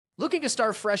Looking to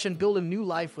start fresh and build a new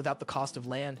life without the cost of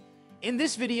land? In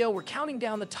this video, we're counting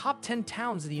down the top 10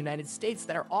 towns in the United States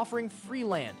that are offering free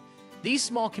land. These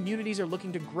small communities are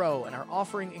looking to grow and are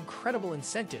offering incredible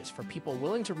incentives for people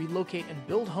willing to relocate and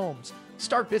build homes,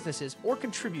 start businesses, or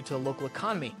contribute to the local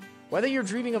economy. Whether you're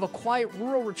dreaming of a quiet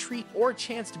rural retreat or a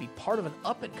chance to be part of an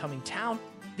up-and-coming town,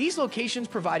 these locations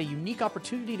provide a unique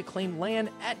opportunity to claim land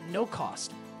at no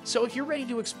cost. So if you're ready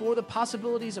to explore the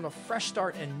possibilities of a fresh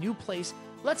start and a new place,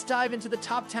 let's dive into the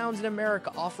top towns in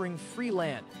America offering free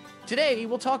land. Today,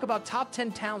 we'll talk about top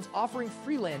 10 towns offering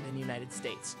free land in the United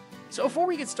States. So before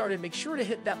we get started, make sure to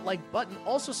hit that like button.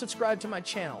 Also subscribe to my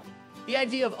channel. The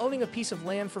idea of owning a piece of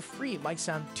land for free might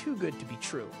sound too good to be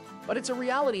true, but it's a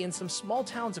reality in some small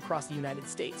towns across the United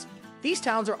States. These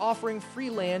towns are offering free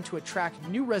land to attract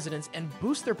new residents and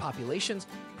boost their populations,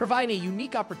 providing a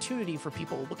unique opportunity for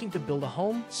people looking to build a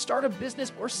home, start a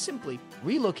business, or simply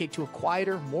relocate to a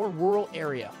quieter, more rural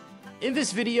area. In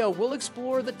this video, we'll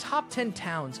explore the top 10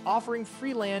 towns offering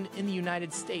free land in the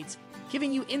United States,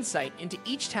 giving you insight into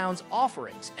each town's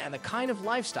offerings and the kind of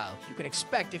lifestyle you can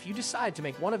expect if you decide to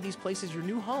make one of these places your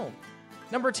new home.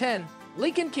 Number 10,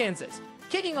 Lincoln, Kansas.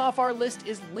 Kicking off our list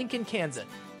is Lincoln, Kansas.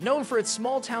 Known for its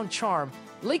small-town charm,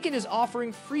 Lincoln is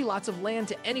offering free lots of land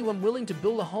to anyone willing to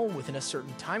build a home within a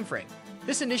certain time frame.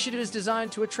 This initiative is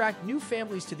designed to attract new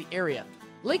families to the area.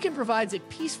 Lincoln provides a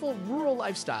peaceful rural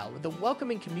lifestyle with a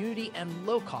welcoming community and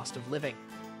low cost of living.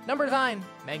 Number 9,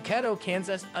 Mankato,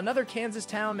 Kansas. Another Kansas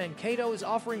town, Mankato is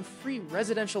offering free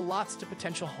residential lots to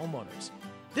potential homeowners.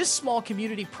 This small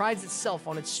community prides itself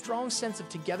on its strong sense of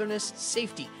togetherness,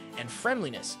 safety, and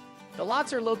friendliness. The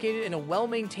lots are located in a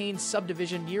well-maintained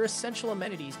subdivision near essential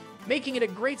amenities, making it a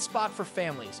great spot for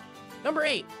families. Number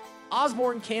 8,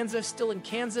 Osborne, Kansas. Still in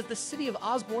Kansas, the city of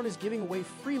Osborne is giving away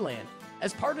free land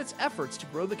as part of its efforts to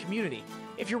grow the community.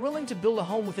 If you're willing to build a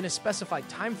home within a specified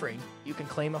time frame, you can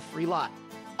claim a free lot.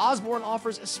 Osborne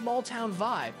offers a small-town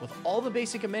vibe with all the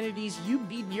basic amenities you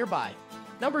need nearby.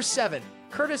 Number 7,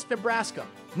 Curtis, Nebraska.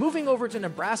 Moving over to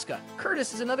Nebraska,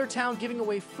 Curtis is another town giving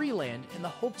away free land in the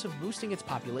hopes of boosting its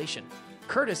population.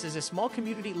 Curtis is a small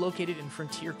community located in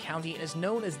Frontier County and is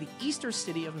known as the Easter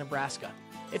City of Nebraska.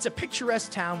 It's a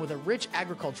picturesque town with a rich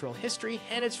agricultural history,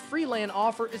 and its free land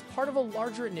offer is part of a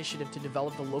larger initiative to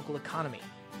develop the local economy.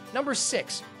 Number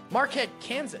 6, Marquette,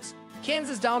 Kansas.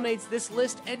 Kansas dominates this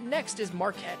list, and next is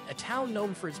Marquette, a town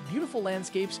known for its beautiful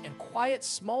landscapes and quiet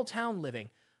small-town living.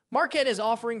 Marquette is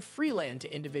offering free land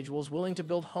to individuals willing to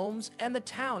build homes, and the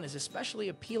town is especially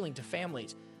appealing to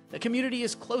families. The community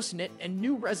is close-knit, and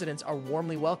new residents are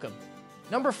warmly welcomed.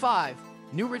 Number 5,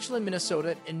 New Richland,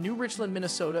 Minnesota. In New Richland,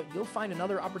 Minnesota, you'll find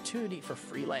another opportunity for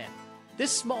free land.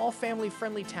 This small,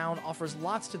 family-friendly town offers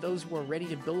lots to those who are ready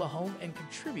to build a home and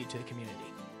contribute to the community.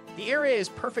 The area is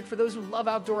perfect for those who love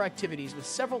outdoor activities with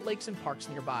several lakes and parks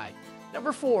nearby.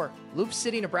 Number 4, Loup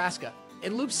City, Nebraska.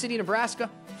 In Loup City,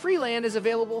 Nebraska, free land is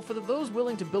available for those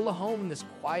willing to build a home in this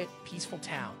quiet, peaceful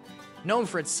town. Known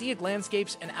for its scenic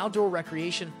landscapes and outdoor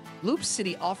recreation, Loup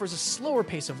City offers a slower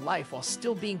pace of life while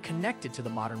still being connected to the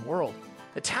modern world.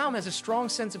 The town has a strong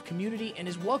sense of community and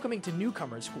is welcoming to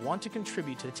newcomers who want to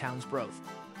contribute to the town's growth.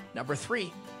 Number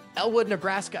 3, Elwood,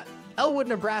 Nebraska. Elwood,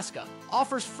 Nebraska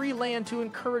offers free land to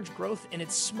encourage growth in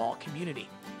its small community.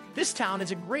 This town is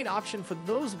a great option for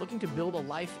those looking to build a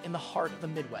life in the heart of the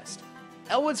Midwest.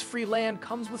 Elwood's free land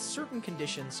comes with certain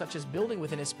conditions, such as building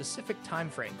within a specific time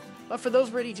frame, but for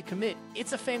those ready to commit,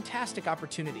 it's a fantastic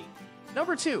opportunity.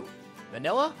 Number 2,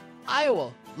 Manila,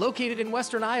 Iowa. Located in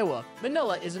western Iowa,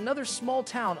 Manila is another small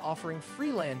town offering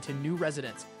free land to new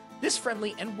residents. This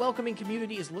friendly and welcoming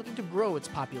community is looking to grow its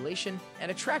population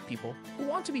and attract people who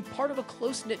want to be part of a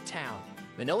close-knit town.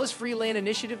 Manila's free land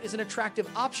initiative is an attractive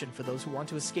option for those who want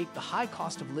to escape the high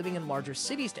cost of living in larger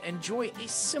cities to enjoy a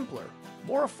simpler,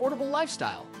 more affordable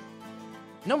lifestyle.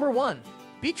 Number 1,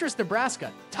 Beatrice,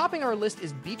 Nebraska. Topping our list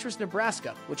is Beatrice,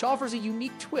 Nebraska, which offers a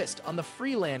unique twist on the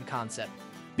free land concept.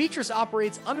 Beatrice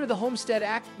operates under the Homestead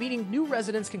Act, meaning new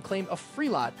residents can claim a free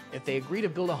lot if they agree to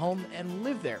build a home and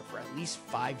live there for at least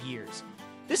 5 years.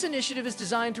 This initiative is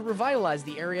designed to revitalize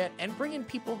the area and bring in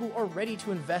people who are ready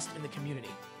to invest in the community.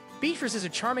 Beatrice is a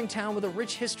charming town with a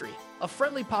rich history, a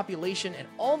friendly population, and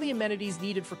all the amenities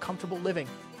needed for comfortable living.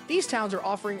 These towns are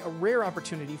offering a rare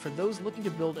opportunity for those looking to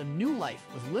build a new life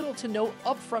with little to no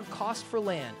upfront cost for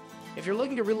land. If you're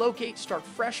looking to relocate, start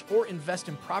fresh, or invest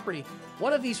in property,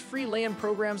 one of these free land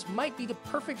programs might be the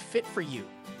perfect fit for you.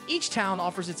 Each town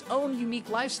offers its own unique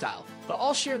lifestyle, but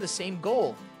all share the same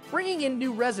goal: bringing in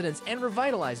new residents and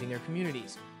revitalizing their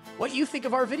communities. What do you think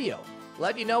of our video?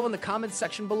 Let me know in the comments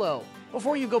section below.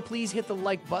 Before you go, please hit the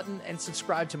like button and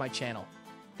subscribe to my channel.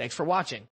 Thanks for watching.